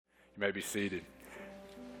may be seated.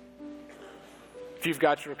 If you've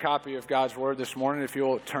got your copy of God's Word this morning, if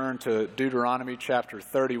you'll turn to Deuteronomy chapter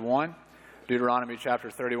 31. Deuteronomy chapter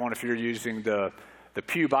 31, if you're using the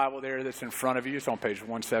Pew Bible there that's in front of you, it's on page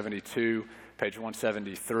 172, page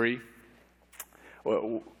 173.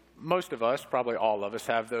 Well, most of us, probably all of us,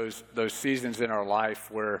 have those seasons in our life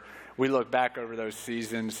where we look back over those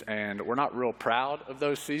seasons and we're not real proud of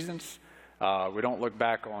those seasons. We don't look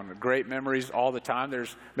back on great memories all the time.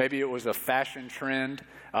 Maybe it was a fashion trend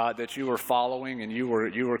that you were following and you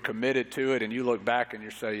were committed to it, and you look back and you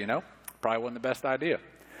say, probably wasn't the best idea.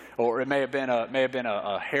 Or it may have been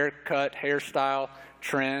a hairstyle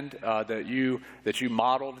trend that you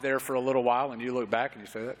modeled there for a little while, and you look back and you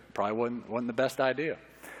say that probably wasn't the best idea.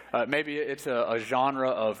 Maybe it's a genre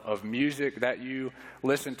of music that you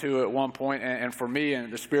listened to at one point. And for me, in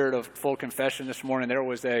the spirit of full confession this morning, there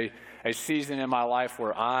was a season in my life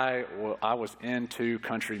where I was into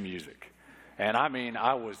country music. And I mean,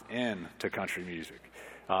 I was into country music.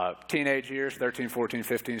 Teenage years, 13, 14,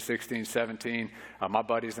 15, 16, 17, my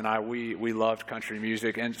buddies and I, we loved country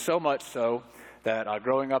music. And so much so that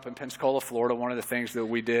growing up in Pensacola, Florida, one of the things that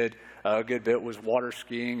we did a good bit was water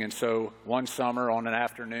skiing. And so one summer on an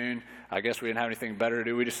afternoon, I guess we didn't have anything better to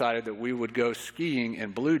do, we decided that we would go skiing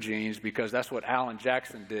in blue jeans, because that's what Alan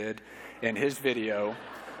Jackson did in his video,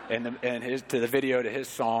 to the video to his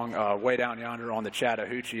song, Way Down Yonder on the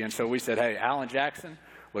Chattahoochee. And so we said, hey, Alan Jackson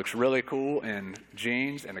looks really cool in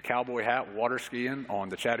jeans and a cowboy hat water skiing on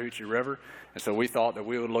the Chattahoochee River. And so we thought that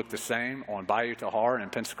we would look the same on Bayou Tahar in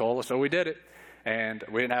Pensacola. So we did it. And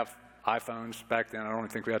we didn't have iPhones back then. I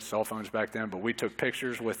don't think we had cell phones back then, but we took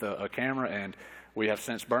pictures with a camera, and we have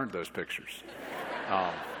since burned those pictures.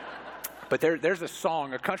 But there's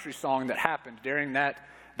a country song that happened during that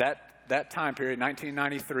time period,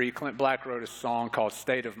 1993. Clint Black wrote a song called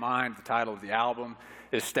State of Mind. The title of the album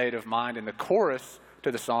is State of Mind. And the chorus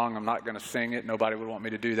to the song, I'm not going to sing it. Nobody would want me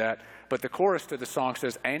to do that. But the chorus to the song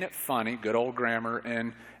says, ain't it funny, good old grammar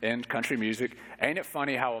in country music, ain't it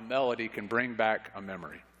funny how a melody can bring back a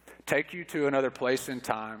memory, take you to another place in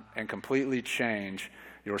time, and completely change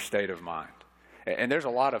your state of mind. And there's a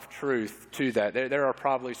lot of truth to that. There are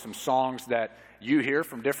probably some songs that you hear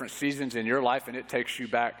from different seasons in your life, and it takes you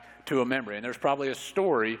back to a memory. And there's probably a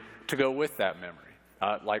story to go with that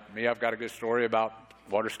memory. Like me, I've got a good story about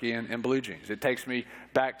water skiing in blue jeans. It takes me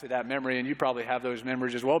back to that memory, and you probably have those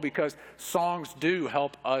memories as well, because songs do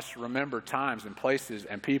help us remember times and places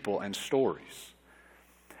and people and stories.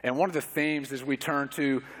 And one of the themes as we turn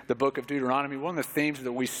to the book of Deuteronomy, one of the themes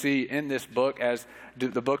that we see in this book, as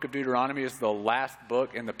the book of Deuteronomy is the last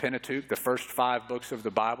book in the Pentateuch, the first 5 books of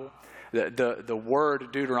the Bible. The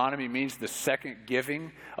word Deuteronomy means the second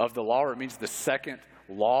giving of the law, or it means the second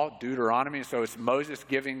law, Deuteronomy. So it's Moses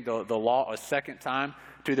giving the law a second time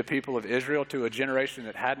to the people of Israel, to a generation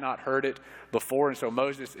that had not heard it before. And so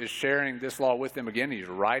Moses is sharing this law with them again. He's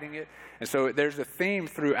writing it. And so there's a theme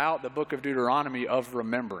throughout the book of Deuteronomy of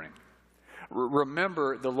remembering.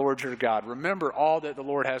 Remember the Lord your God. Remember all that the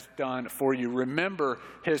Lord has done for you. Remember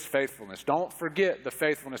his faithfulness. Don't forget the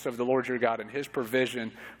faithfulness of the Lord your God and his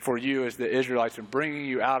provision for you as the Israelites, and bringing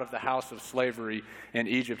you out of the house of slavery in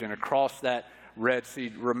Egypt and across that Red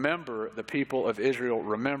Sea. Remember the people of Israel.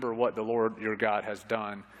 Remember what the Lord your God has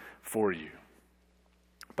done for you.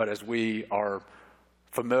 But as we are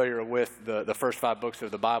familiar with the first 5 books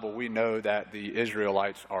of the Bible, we know that the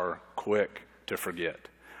Israelites are quick to forget.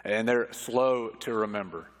 And they're slow to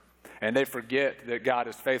remember. And they forget that God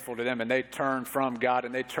is faithful to them, and they turn from God,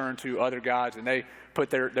 and they turn to other gods, and they put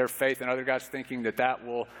their faith in other gods, thinking that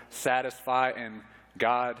will satisfy, and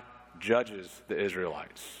God judges the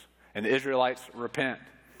Israelites. And the Israelites repent,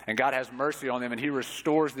 and God has mercy on them, and he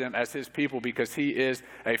restores them as his people, because he is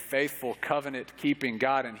a faithful covenant-keeping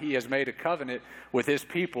God, and he has made a covenant with his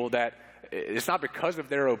people that it's not because of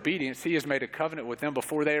their obedience. He has made a covenant with them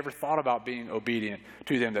before they ever thought about being obedient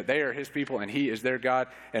to them, that they are his people and he is their God.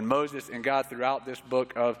 And Moses and God throughout this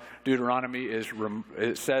book of Deuteronomy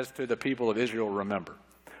it says to the people of Israel, remember.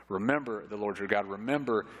 Remember the Lord your God.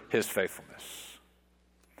 Remember his faithfulness.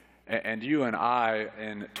 And you and I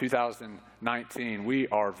in 2019, we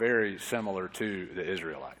are very similar to the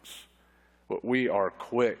Israelites. We are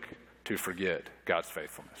quick to forget God's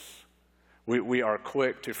faithfulness. We are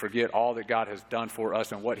quick to forget all that God has done for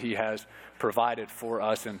us and what he has provided for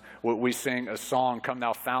us. And we sing a song, Come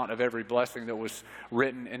Thou Fount of Every Blessing, that was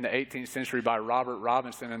written in the 18th century by Robert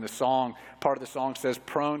Robinson. And the song, part of the song says,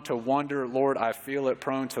 prone to wonder, Lord, I feel it,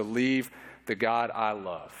 prone to leave the God I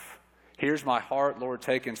love. Here's my heart, Lord,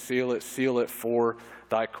 take and seal it for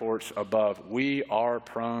thy courts above. We are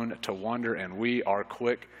prone to wonder, and we are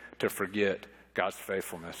quick to forget God's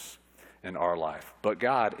faithfulness. in our life. But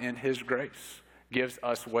God, in his grace, gives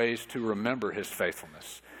us ways to remember his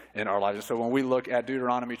faithfulness in our lives. And so when we look at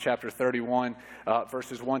Deuteronomy chapter 31,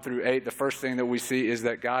 verses 1 through 8, the first thing that we see is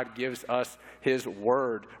that God gives us his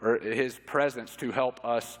word, or his presence, to help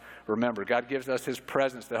us remember. God gives us his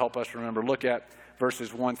presence to help us remember. Look at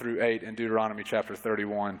verses 1 through 8 in Deuteronomy chapter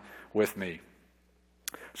 31 with me.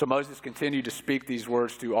 So Moses continued to speak these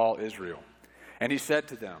words to all Israel. And he said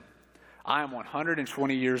to them, I am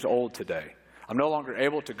 120 years old today. I'm no longer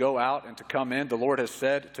able to go out and to come in. The Lord has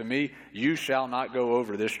said to me, you shall not go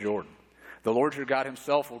over this Jordan. The Lord your God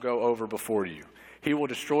himself will go over before you. He will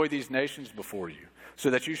destroy these nations before you, so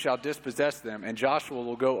that you shall dispossess them, and Joshua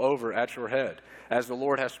will go over at your head, as the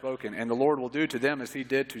Lord has spoken. And the Lord will do to them as he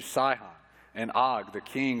did to Sihon and Og, the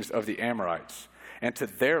kings of the Amorites, and to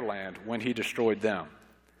their land when he destroyed them.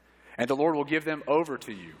 And the Lord will give them over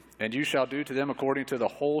to you, and you shall do to them according to the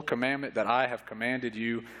whole commandment that I have commanded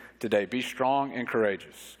you today. Be strong and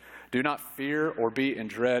courageous. Do not fear or be in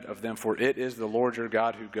dread of them, for it is the Lord your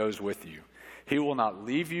God who goes with you. He will not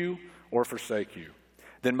leave you or forsake you.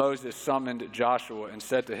 Then Moses summoned Joshua and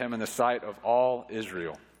said to him in the sight of all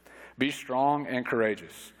Israel, be strong and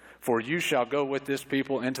courageous, for you shall go with this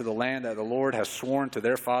people into the land that the Lord has sworn to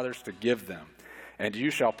their fathers to give them, and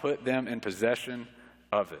you shall put them in possession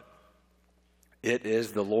of it. It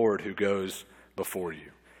is the Lord who goes before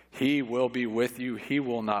you. He will be with you. He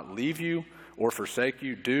will not leave you or forsake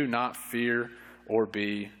you. Do not fear or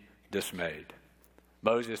be dismayed.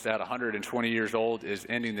 Moses, at 120 years old, is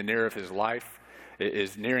ending the near of his life,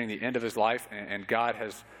 is nearing the end of his life, and God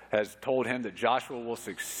has told him that Joshua will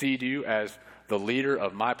succeed you as the leader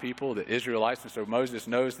of my people, the Israelites. And so Moses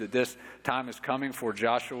knows that this time is coming for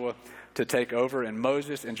Joshua to take over. And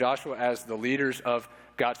Moses and Joshua, as the leaders of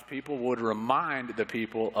God's people, would remind the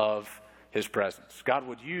people of his presence. God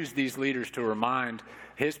would use these leaders to remind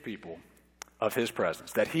his people of his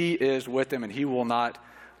presence, that he is with them and he will not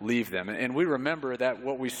leave them. And we remember that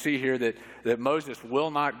what we see here, that Moses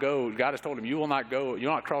will not go. God has told him, you will not go, you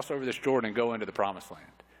will not cross over this Jordan and go into the promised land.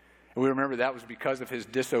 And we remember that was because of his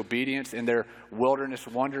disobedience in their wilderness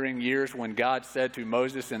wandering years, when God said to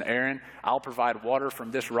Moses and Aaron, I'll provide water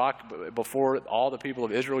from this rock before all the people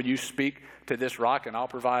of Israel. You speak to this rock and I'll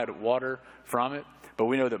provide water from it. But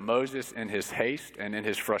we know that Moses, in his haste and in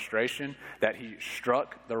his frustration, that he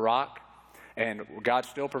struck the rock, and God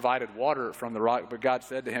still provided water from the rock. But God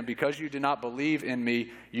said to him, because you did not believe in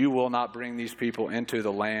me, you will not bring these people into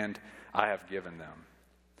the land I have given them.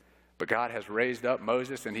 But God has raised up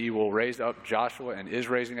Moses, and he will raise up Joshua, and is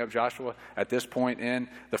raising up Joshua at this point in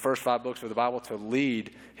the first 5 books of the Bible to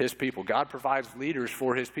lead his people. God provides leaders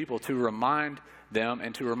for his people to remind them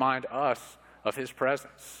and to remind us of his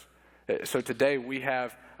presence. So today we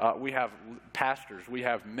have pastors, we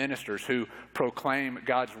have ministers who proclaim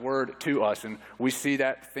God's word to us. And we see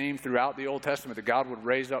that theme throughout the Old Testament, that God would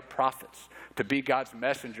raise up prophets to be God's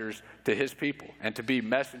messengers to his people and to be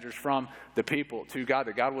messengers from the people to God,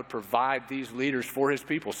 that God would provide these leaders for his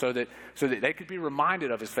people so that they could be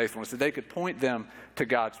reminded of his faithfulness, that they could point them to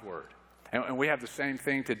God's word. And we have the same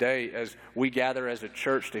thing today as we gather as a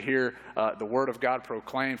church to hear the word of God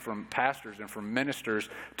proclaimed from pastors and from ministers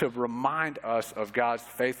to remind us of God's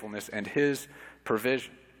faithfulness and his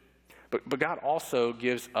provision. But God also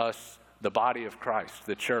gives us the body of Christ,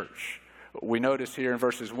 the church. We notice here in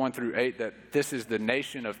verses 1 through 8 that this is the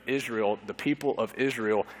nation of Israel, the people of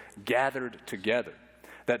Israel gathered together.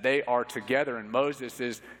 That they are together, and Moses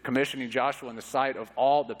is commissioning Joshua in the sight of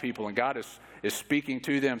all the people, and God is speaking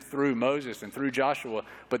to them through Moses and through Joshua,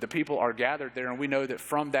 but the people are gathered there, and we know that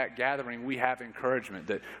from that gathering we have encouragement,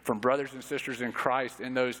 that from brothers and sisters in Christ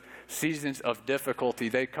in those seasons of difficulty,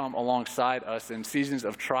 they come alongside us. In seasons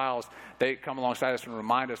of trials, they come alongside us and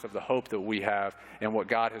remind us of the hope that we have and what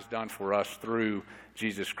God has done for us through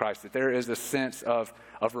Jesus Christ. That there is a sense of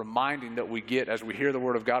reminding that we get as we hear the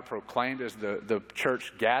word of God proclaimed as the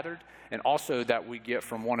church gathered, and also that we get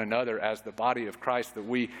from one another as the body of Christ, that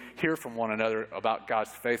we hear from one another about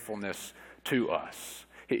God's faithfulness to us.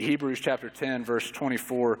 Hebrews chapter 10, verse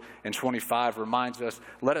 24 and 25 reminds us,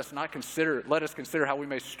 let us consider how we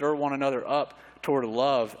may stir one another up toward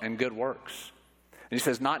love and good works. And he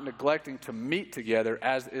says, not neglecting to meet together,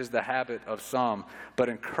 as is the habit of some, but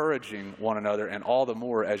encouraging one another, and all the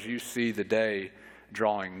more as you see the day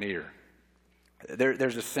drawing near.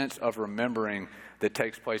 There's a sense of remembering that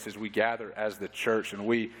takes place as we gather as the church, and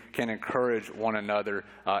we can encourage one another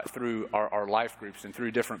through our life groups and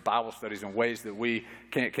through different Bible studies and ways that we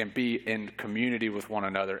can be in community with one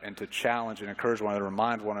another and to challenge and encourage one another,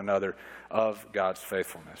 remind one another of God's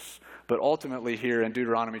faithfulness. But ultimately here in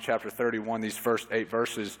Deuteronomy chapter 31, these first 8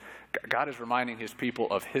 verses, God is reminding his people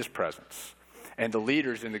of his presence. And the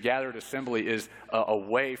leaders in the gathered assembly is a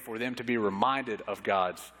way for them to be reminded of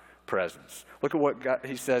God's presence. Look at what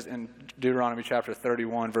he says in Deuteronomy chapter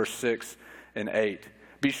 31, verse 6 and 8.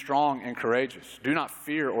 Be strong and courageous. Do not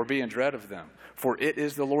fear or be in dread of them, for it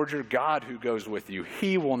is the Lord your God who goes with you.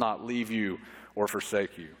 He will not leave you or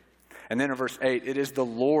forsake you. And then in verse 8, it is the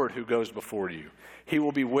Lord who goes before you. He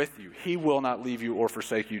will be with you. He will not leave you or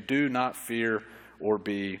forsake you. Do not fear or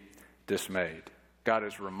be dismayed. God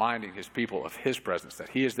is reminding his people of his presence, that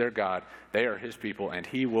he is their God, they are his people, and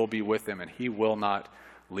he will be with them, and he will not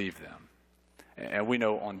leave them. And we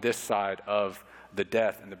know on this side of the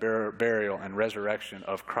death and the burial and resurrection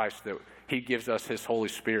of Christ that he gives us his Holy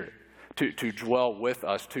Spirit to dwell with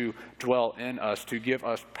us, to dwell in us, to give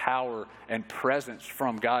us power and presence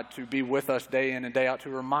from God, to be with us day in and day out,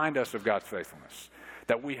 to remind us of God's faithfulness,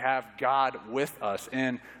 that we have God with us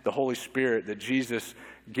in the Holy Spirit that Jesus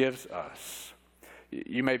gives us.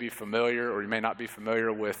 You may be familiar, or you may not be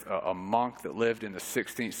familiar with a monk that lived in the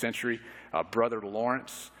 16th century, Brother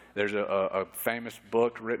Lawrence. There's a famous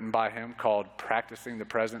book written by him called Practicing the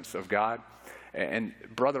Presence of God. And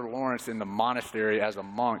Brother Lawrence in the monastery as a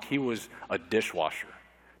monk, he was a dishwasher.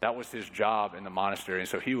 That was his job in the monastery. And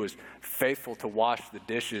so he was faithful to wash the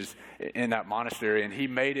dishes in that monastery. And he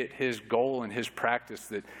made it his goal and his practice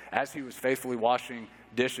that as he was faithfully washing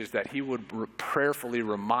dishes, that he would prayerfully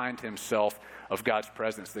remind himself of God's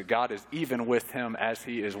presence, that God is even with him as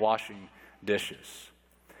he is washing dishes.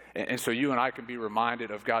 And so you and I can be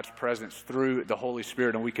reminded of God's presence through the Holy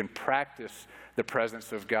Spirit, and we can practice the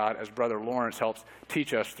presence of God as Brother Lawrence helps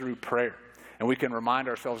teach us through prayer. And we can remind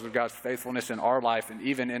ourselves of God's faithfulness in our life, and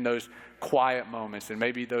even in those quiet moments, and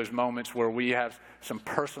maybe those moments where we have some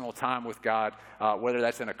personal time with God, whether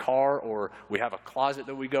that's in a car or we have a closet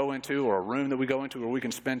that we go into or a room that we go into where we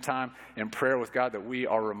can spend time in prayer with God, that we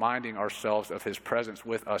are reminding ourselves of his presence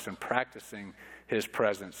with us and practicing his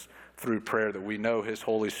presence through prayer, that we know his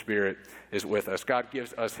Holy Spirit is with us. God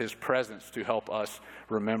gives us his presence to help us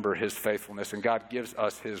remember his faithfulness, and God gives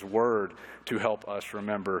us his word to help us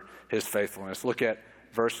remember his faithfulness. Look at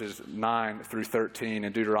verses 9 through 13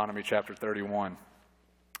 in Deuteronomy chapter 31.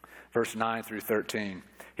 Verse 9 through 13,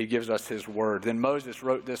 he gives us his word. Then Moses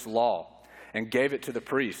wrote this law and gave it to the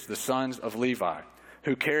priests, the sons of Levi,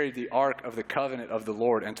 who carried the ark of the covenant of the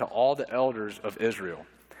Lord, and to all the elders of Israel.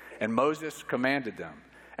 And Moses commanded them,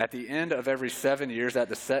 at the end of every 7 years, at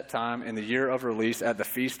the set time, in the year of release, at the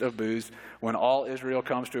Feast of Booths, when all Israel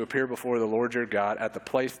comes to appear before the Lord your God, at the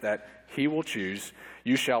place that he will choose,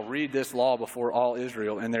 you shall read this law before all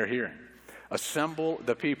Israel in their hearing. Assemble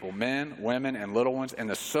the people, men, women, and little ones, and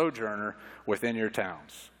the sojourner within your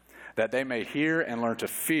towns, that they may hear and learn to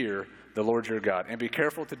fear the Lord your God, and be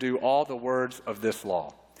careful to do all the words of this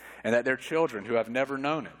law, and that their children who have never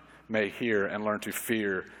known it may hear and learn to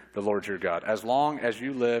fear the Lord your God, as long as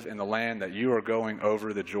you live in the land that you are going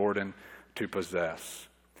over the Jordan to possess.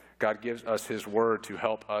 God gives us his word to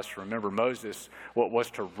help us remember. Moses, what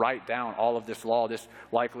was to write down all of this law, this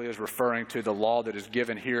likely is referring to the law that is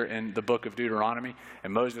given here in the book of Deuteronomy.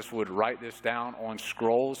 And Moses would write this down on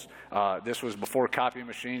scrolls. This was before copy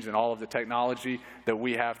machines and all of the technology that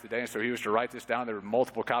we have today. And so he was to write this down. There were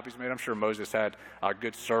multiple copies made. I'm sure Moses had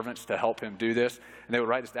good servants to help him do this. And they would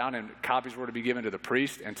write this down, and copies were to be given to the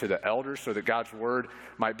priest and to the elders so that God's word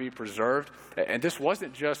might be preserved. And this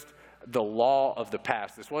wasn't just the law of the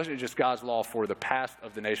past. This wasn't just God's law for the past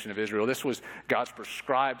of the nation of Israel. This was God's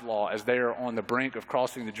prescribed law as they are on the brink of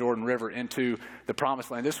crossing the Jordan River into the Promised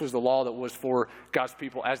Land. This was the law that was for God's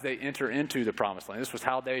people as they enter into the Promised Land. This was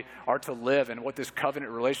how they are to live and what this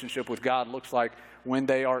covenant relationship with God looks like when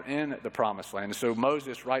they are in the Promised Land. And so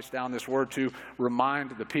Moses writes down this word to remind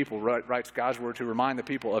the people, writes God's word to remind the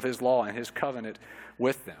people of his law and his covenant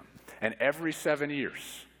with them. And every 7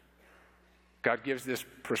 years, God gives this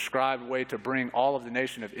prescribed way to bring all of the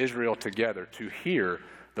nation of Israel together to hear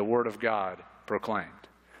the word of God proclaimed.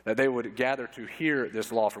 That they would gather to hear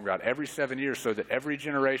this law from God every 7 years so that every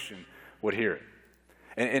generation would hear it.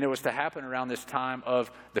 And it was to happen around this time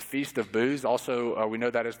of the Feast of Booths. Also, we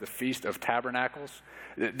know that as the Feast of Tabernacles.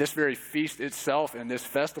 This very feast itself and this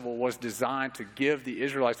festival was designed to give the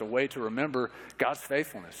Israelites a way to remember God's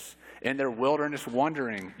faithfulness in their wilderness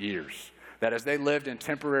wandering years. that as they lived in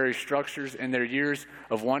temporary structures in their years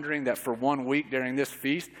of wandering, that for 1 week during this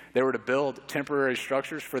feast, they were to build temporary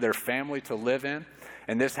structures for their family to live in.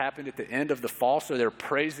 And this happened at the end of the fall, so they're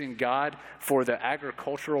praising God for the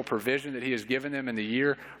agricultural provision that he has given them in the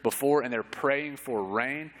year before, and they're praying for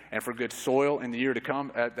rain and for good soil in the year to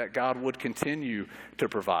come, that God would continue to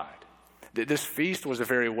provide. This feast was a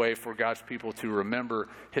very way for God's people to remember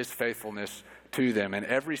his faithfulness to them. And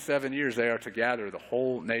every 7 years they are to gather, the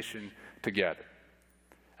whole nation together,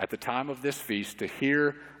 at the time of this feast, to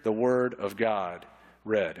hear the word of God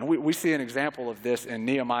read. And we see an example of this in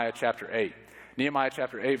Nehemiah chapter 8. Nehemiah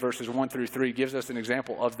chapter 8, verses 1 through 3 gives us an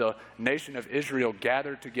example of the nation of Israel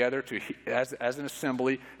gathered together as an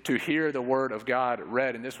assembly to hear the word of God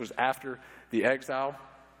read. And this was after the exile.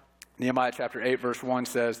 Nehemiah chapter 8, verse 1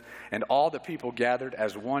 says, "And all the people gathered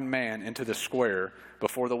as one man into the square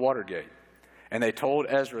before the water gate. And they told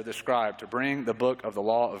Ezra the scribe to bring the book of the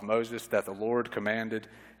law of Moses that the Lord commanded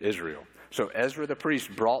Israel. So Ezra the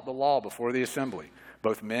priest brought the law before the assembly,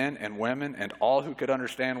 both men and women and all who could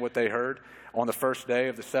understand what they heard, on the first day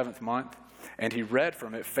of the 7th month. And he read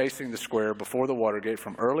from it facing the square before the water gate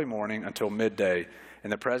from early morning until midday, in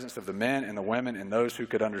the presence of the men and the women and those who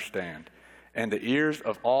could understand. And the ears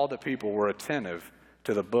of all the people were attentive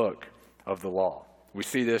to the book of the law." We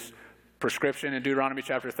see this prescription in Deuteronomy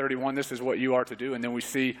chapter 31. This is what you are to do. And then we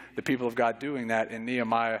see the people of God doing that in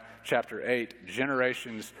Nehemiah chapter 8,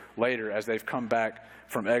 generations later as they've come back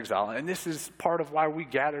from exile. And this is part of why we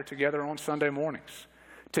gather together on Sunday mornings,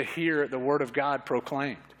 to hear the word of God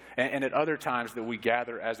proclaimed. And at other times that we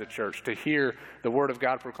gather as a church, to hear the word of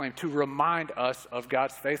God proclaimed, to remind us of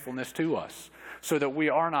God's faithfulness to us, so that we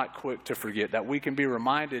are not quick to forget, that we can be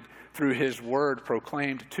reminded through his word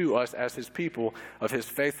proclaimed to us as his people of his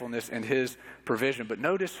faithfulness and his provision. But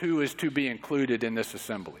notice who is to be included in this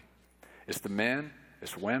assembly. It's the men,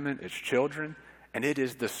 it's women, it's children, and it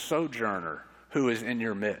is the sojourner who is in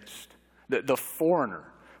your midst, the foreigner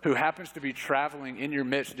who happens to be traveling in your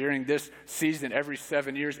midst during this season every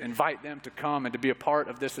 7 years. Invite them to come and to be a part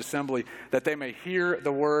of this assembly, that they may hear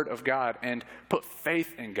the word of God and put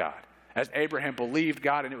faith in God. As Abraham believed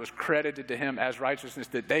God and it was credited to him as righteousness,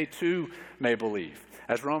 that they too may believe.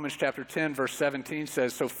 As Romans chapter 10, verse 17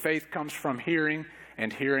 says, "So faith comes from hearing,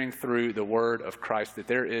 and hearing through the word of Christ," that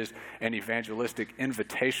there is an evangelistic,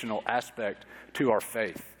 invitational aspect to our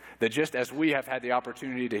faith. That just as we have had the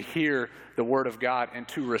opportunity to hear the word of God and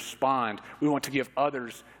to respond, we want to give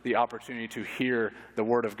others the opportunity to hear the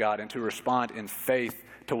word of God and to respond in faith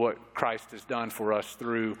to what Christ has done for us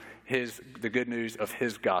through the good news of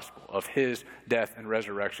his gospel, of his death and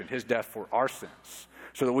resurrection, his death for our sins,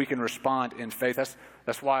 so that we can respond in faith.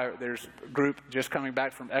 That's why there's a group just coming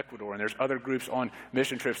back from Ecuador, and there's other groups on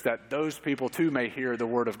mission trips, that those people too may hear the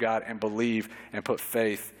word of God and believe and put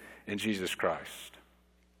faith in Jesus Christ.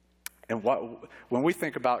 And when we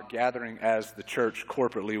think about gathering as the church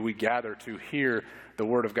corporately, we gather to hear the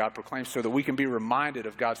word of God proclaimed so that we can be reminded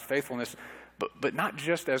of God's faithfulness, but not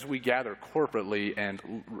just as we gather corporately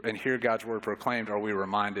and hear God's word proclaimed are we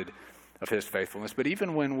reminded of his faithfulness, but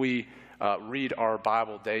even when we read our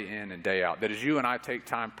Bible day in and day out, that as you and I take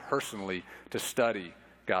time personally to study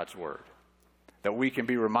God's word, that we can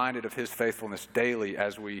be reminded of his faithfulness daily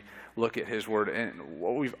as we look at his word. And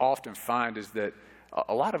what we often find is that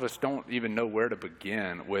a lot of us don't even know where to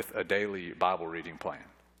begin with a daily Bible reading plan.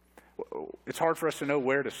 It's hard for us to know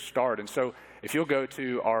where to start. And so if you'll go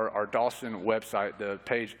to our Dawson website, the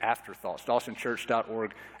page Afterthoughts,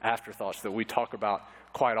 dawsonchurch.org Afterthoughts, that we talk about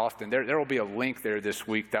quite often, there will be a link there this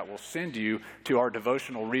week that will send you to our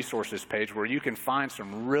devotional resources page, where you can find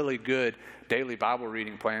some really good daily Bible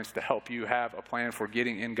reading plans to help you have a plan for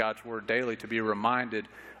getting in God's word daily, to be reminded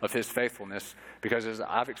of his faithfulness. Because as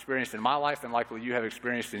I've experienced in my life, and likely you have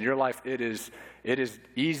experienced in your life, it is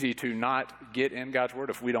easy to not get in God's word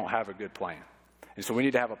if we don't have a good plan. And so we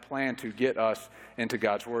need to have a plan to get us into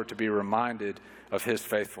God's word, to be reminded of his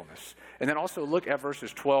faithfulness. And then also look at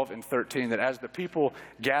verses 12 and 13, that as the people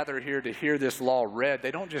gather here to hear this law read,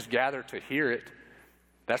 they don't just gather to hear it.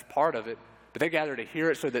 That's part of it. But they gather to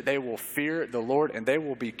hear it so that they will fear the Lord, and they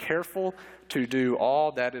will be careful to do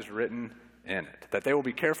all that is written in it. That they will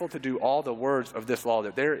be careful to do all the words of this law,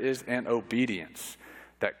 that there is an obedience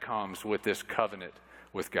that comes with this covenant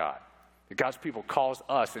with God. That God's people calls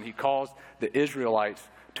us, and he calls the Israelites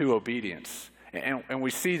to obedience. And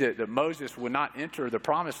we see that Moses would not enter the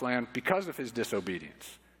promised land because of his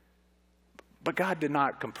disobedience. But God did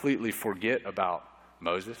not completely forget about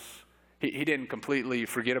Moses. He didn't completely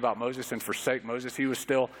forget about Moses and forsake Moses. He was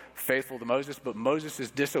still faithful to Moses, but Moses'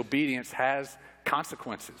 disobedience has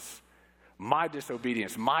consequences. My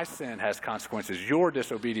disobedience, my sin has consequences. Your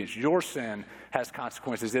disobedience, your sin has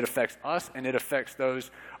consequences. It affects us and it affects those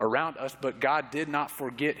around us, but God did not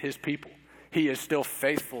forget his people. He is still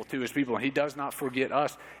faithful to his people, and he does not forget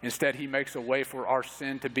us. Instead, he makes a way for our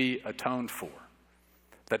sin to be atoned for.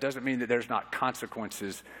 That doesn't mean that there's not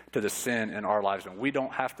consequences to the sin in our lives, and we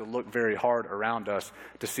don't have to look very hard around us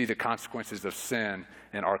to see the consequences of sin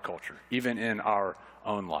in our culture, even in our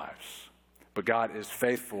own lives. But God is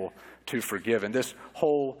faithful to forgive. And this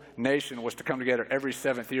whole nation was to come together every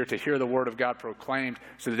seventh year to hear the word of God proclaimed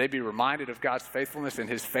so that they be reminded of God's faithfulness, and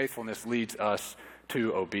his faithfulness leads us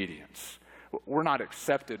to obedience. We're not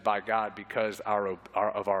accepted by God because of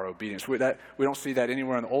our obedience. We don't see that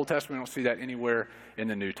anywhere in the Old Testament. We don't see that anywhere in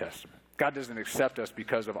the New Testament. God doesn't accept us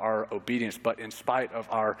because of our obedience, but in spite of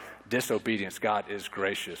our disobedience, God is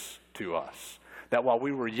gracious to us. That while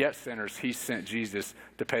we were yet sinners, he sent Jesus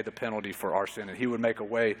to pay the penalty for our sin, and he would make a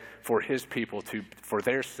way for his people for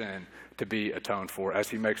their sin to be atoned for, as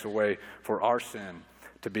he makes a way for our sin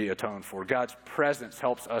to be atoned for. God's presence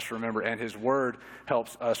helps us remember, and his word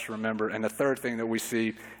helps us remember. And the third thing that we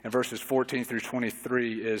see in verses 14 through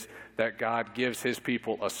 23 is that God gives his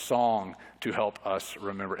people a song to help us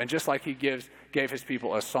remember. And just like he gave his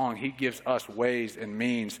people a song, he gives us ways and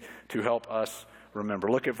means to help us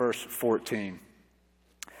remember. Look at verse 14.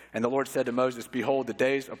 And the Lord said to Moses, behold, the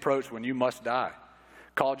days approach when you must die.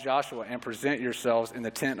 Call Joshua and present yourselves in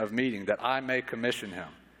the tent of meeting, that I may commission him.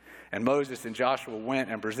 And Moses and Joshua went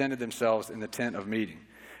and presented themselves in the tent of meeting.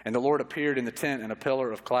 And the Lord appeared in the tent in a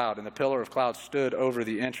pillar of cloud, and the pillar of cloud stood over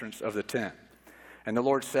the entrance of the tent. And the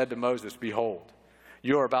Lord said to Moses, behold,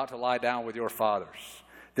 you are about to lie down with your fathers.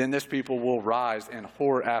 Then this people will rise and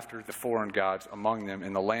whore after the foreign gods among them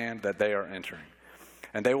in the land that they are entering.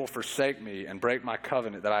 And they will forsake me and break my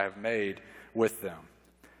covenant that I have made with them.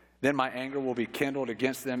 Then my anger will be kindled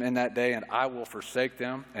against them in that day, and I will forsake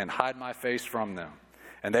them and hide my face from them.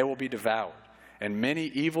 And they will be devoured. And many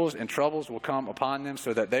evils and troubles will come upon them,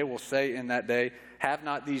 so that they will say in that day, have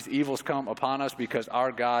not these evils come upon us, because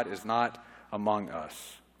our God is not among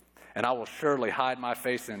us? And I will surely hide my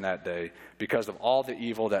face in that day because of all the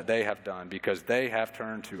evil that they have done, because they have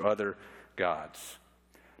turned to other gods.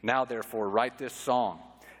 Now, therefore, write this song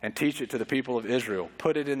and teach it to the people of Israel.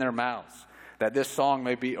 Put it in their mouths, that this song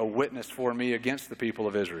may be a witness for me against the people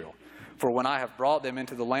of Israel. For when I have brought them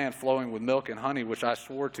into the land flowing with milk and honey, which I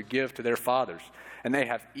swore to give to their fathers, and they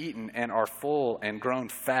have eaten and are full and grown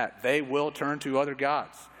fat, they will turn to other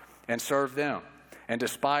gods and serve them, and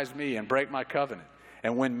despise me and break my covenant.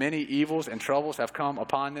 And when many evils and troubles have come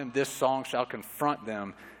upon them, this song shall confront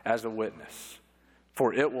them as a witness.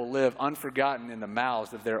 For it will live unforgotten in the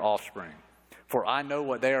mouths of their offspring. For I know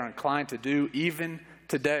what they are inclined to do even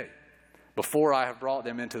today, before I have brought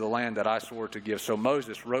them into the land that I swore to give. So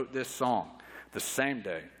Moses wrote this song the same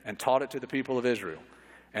day and taught it to the people of Israel.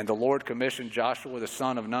 And the Lord commissioned Joshua the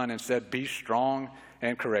son of Nun and said, be strong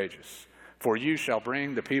and courageous, for you shall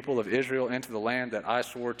bring the people of Israel into the land that I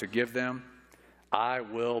swore to give them. I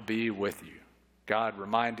will be with you. God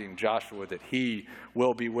reminding Joshua that he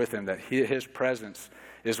will be with him, that his presence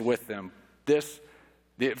is with them.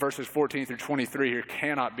 Verses 14 through 23 here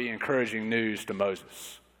cannot be encouraging news to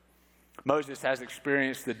Moses. Moses has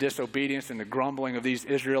experienced the disobedience and the grumbling of these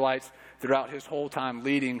Israelites throughout his whole time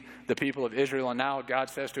leading the people of Israel. And now God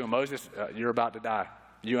says to him, Moses, you're about to die.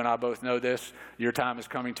 You and I both know this. Your time is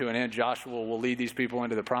coming to an end. Joshua will lead these people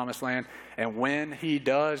into the promised land. And when he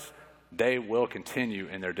does, they will continue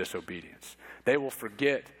in their disobedience. They will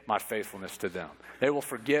forget my faithfulness to them. They will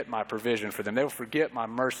forget my provision for them. They will forget my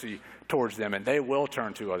mercy towards them, and they will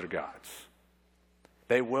turn to other gods.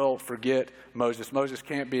 They will forget Moses. Moses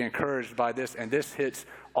can't be encouraged by this, and this hits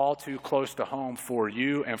all too close to home for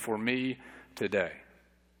you and for me today.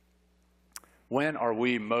 When are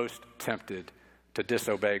we most tempted to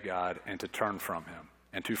disobey God and to turn from him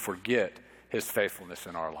and to forget his faithfulness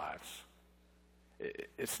in our lives?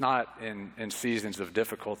 It's not in seasons of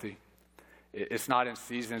difficulty. It's not in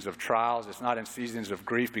seasons of trials. It's not in seasons of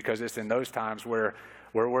grief, because it's in those times where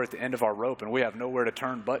we're at the end of our rope and we have nowhere to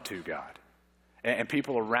turn but to God. And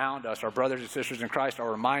people around us, our brothers and sisters in Christ,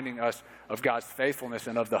 are reminding us of God's faithfulness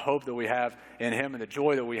and of the hope that we have in him and the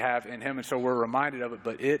joy that we have in him. And so we're reminded of it,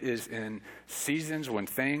 but it is in seasons when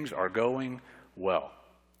things are going well.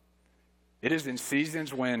 It is in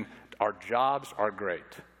seasons when our jobs are great,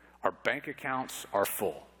 our bank accounts are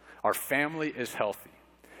full, our family is healthy.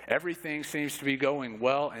 Everything seems to be going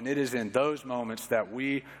well, and it is in those moments that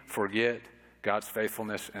we forget God's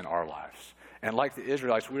faithfulness in our lives. And like the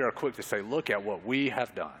Israelites, we are quick to say, look at what we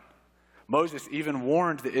have done. Moses even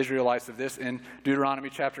warned the Israelites of this in Deuteronomy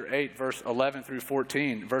chapter 8, verse 11 through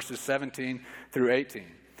 14, verses 17 through 18.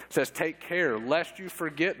 It says, "Take care lest you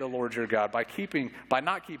forget the Lord your God by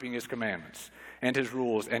not keeping his commandments and his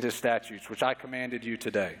rules and his statutes, which I commanded you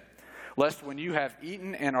today. Lest when you have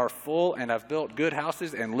eaten and are full and have built good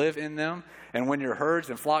houses and live in them, and when your herds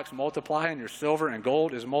and flocks multiply and your silver and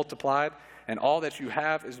gold is multiplied, and all that you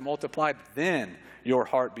have is multiplied, then your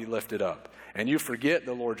heart be lifted up, and you forget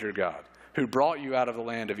the Lord your God, who brought you out of the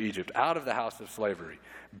land of Egypt, out of the house of slavery.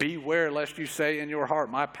 Beware lest you say in your heart,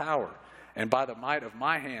 my power, and by the might of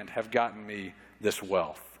my hand have gotten me this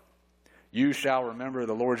wealth. You shall remember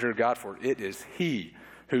the Lord your God, for it is he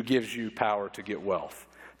who gives you power to get wealth,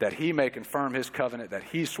 that he may confirm his covenant that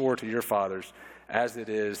he swore to your fathers, as it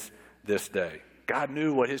is this day." God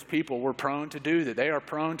knew what his people were prone to do, that they are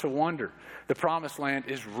prone to wander. The promised land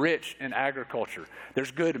is rich in agriculture.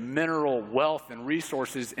 There's good mineral wealth and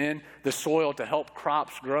resources in the soil to help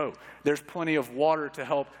crops grow. There's plenty of water to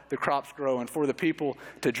help the crops grow and for the people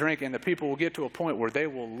to drink. And the people will get to a point where they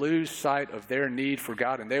will lose sight of their need for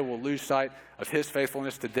God, and they will lose sight of his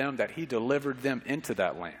faithfulness to them, that he delivered them into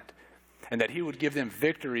that land, and that he would give them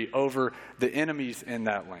victory over the enemies in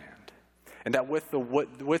that land. And that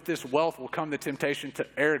with this wealth will come the temptation to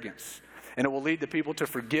arrogance. And it will lead the people to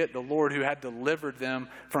forget the Lord who had delivered them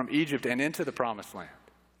from Egypt and into the promised land.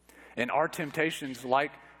 And our temptations,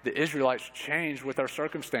 like the Israelites, change with our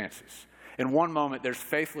circumstances. In one moment, there's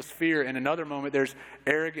faithless fear. In another moment, there's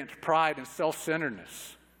arrogant pride and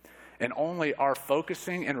self-centeredness. And only our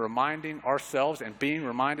focusing and reminding ourselves and being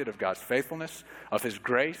reminded of God's faithfulness, of his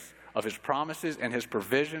grace, of his promises, and his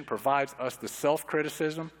provision provides us the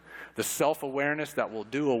self-criticism, the self-awareness that will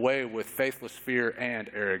do away with faithless fear and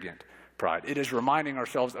arrogant pride. It is reminding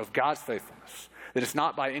ourselves of God's faithfulness, that it's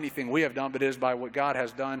not by anything we have done, but it is by what God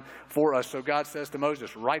has done for us. So God says to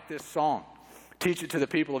Moses, write this song, teach it to the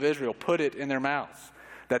people of Israel, put it in their mouths,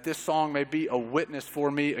 that this song may be a witness for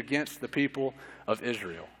me against the people of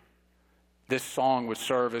Israel. This song would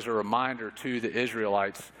serve as a reminder to the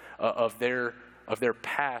Israelites of their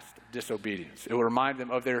past disobedience. It would remind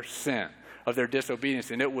them of their sin, of their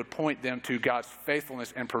disobedience, and it would point them to God's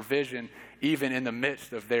faithfulness and provision even in the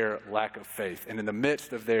midst of their lack of faith and in the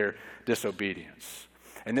midst of their disobedience.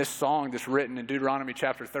 And this song that's written in Deuteronomy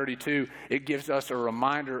chapter 32, it gives us a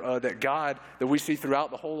reminder that we see throughout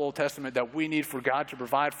the whole Old Testament, that we need for God to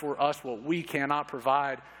provide for us what we cannot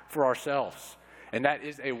provide for ourselves. And that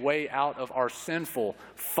is a way out of our sinful,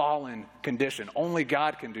 fallen condition. Only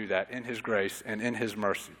God can do that in his grace and in his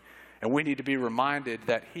mercy. And we need to be reminded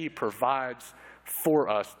that he provides for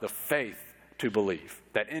us the faith to believe,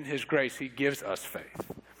 that in his grace he gives us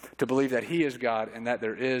faith to believe that he is God and that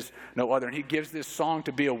there is no other. And he gives this song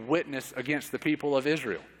to be a witness against the people of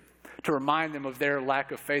Israel, to remind them of their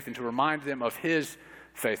lack of faith and to remind them of his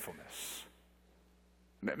faithfulness.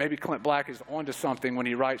 Maybe Clint Black is onto something when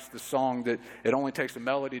he writes the song that it only takes a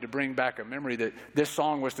melody to bring back a memory, that this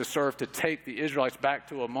song was to serve to take the Israelites back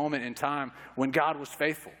to a moment in time when God was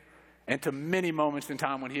faithful, and to many moments in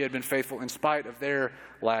time when he had been faithful in spite of their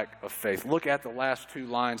lack of faith. Look at the last two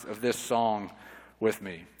lines of this song with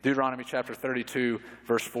me. Deuteronomy chapter 32,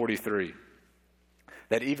 verse 43.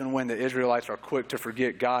 That even when the Israelites are quick to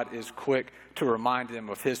forget, God is quick to remind them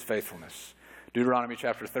of his faithfulness. Deuteronomy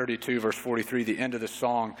chapter 32, verse 43, the end of the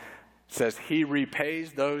song says, he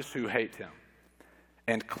repays those who hate him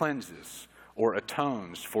and cleanses or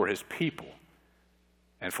atones for his people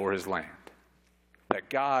and for his land. That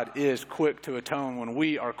God is quick to atone. When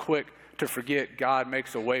we are quick to forget, God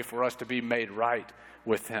makes a way for us to be made right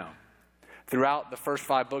with him. Throughout the first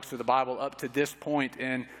 5 books of the Bible up to this point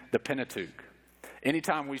in the Pentateuch,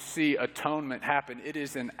 anytime we see atonement happen, it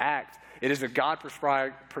is an act. It is a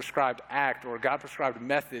God-prescribed act or a God-prescribed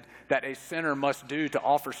method that a sinner must do to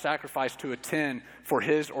offer sacrifice to atone for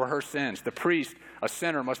his or her sins. The priest, a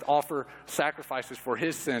sinner, must offer sacrifices for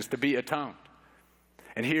his sins to be atoned.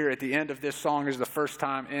 And here at the end of this song is the first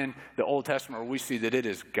time in the Old Testament where we see that it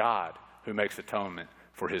is God who makes atonement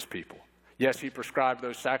for his people. Yes, he prescribed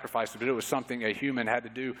those sacrifices, but it was something a human had to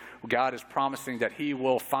do. God is promising that he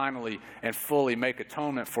will finally and fully make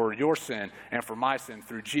atonement for your sin and for my sin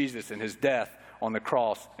through Jesus and his death on the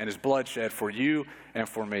cross and his bloodshed for you and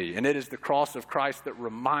for me. And it is the cross of Christ that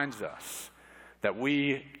reminds us that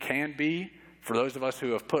we can be, for those of us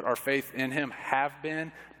who have put our faith in him, have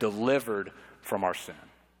been delivered from our sin.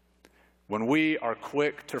 When we are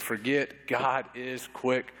quick to forget, God is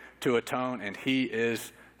quick to atone, and he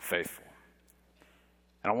is faithful.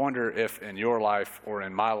 And I wonder if in your life or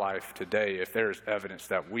in my life today, if there's evidence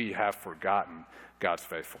that we have forgotten God's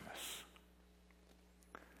faithfulness.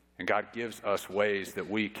 And God gives us ways that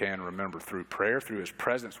we can remember through prayer, through his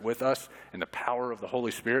presence with us, and the power of the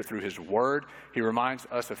Holy Spirit, through his word. He reminds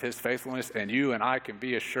us of his faithfulness, and you and I can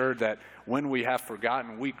be assured that when we have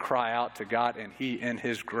forgotten, we cry out to God, and he, in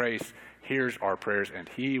his grace, hears our prayers, and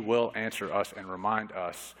he will answer us and remind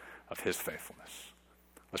us of his faithfulness.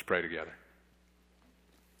 Let's pray together.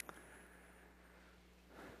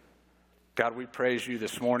 God, we praise you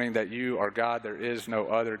this morning that you are God. There is no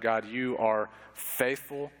other. God, you are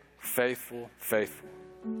faithful, faithful, faithful.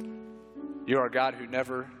 You are a God who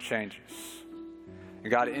never changes. And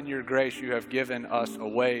God, in your grace, you have given us a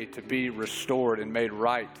way to be restored and made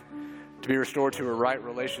right, to be restored to a right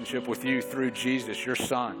relationship with you through Jesus, your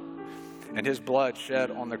Son, and his blood shed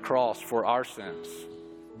on the cross for our sins.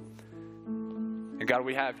 And God,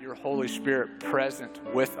 we have your Holy Spirit present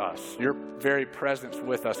with us, your very presence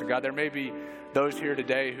with us. And God, there may be those here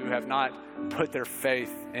today who have not put their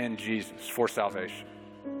faith in Jesus for salvation.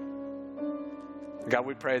 God,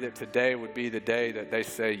 we pray that today would be the day that they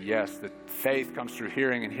say yes, that faith comes through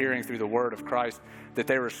hearing and hearing through the word of Christ, that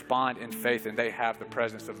they respond in faith and they have the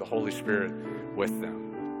presence of the Holy Spirit with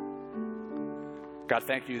them. God,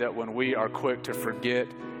 thank you that when we are quick to forget,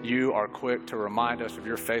 you are quick to remind us of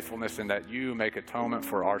your faithfulness and that you make atonement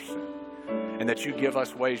for our sin. And that you give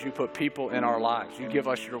us ways, you put people in our lives. You give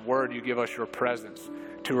us your word, you give us your presence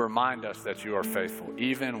to remind us that you are faithful,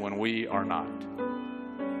 even when we are not.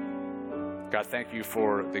 God, thank you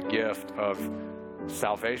for the gift of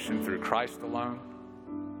salvation through Christ alone,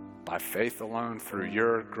 by faith alone, through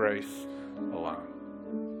your grace alone.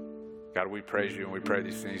 God, we praise you and we pray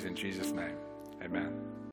these things in Jesus' name. Amen.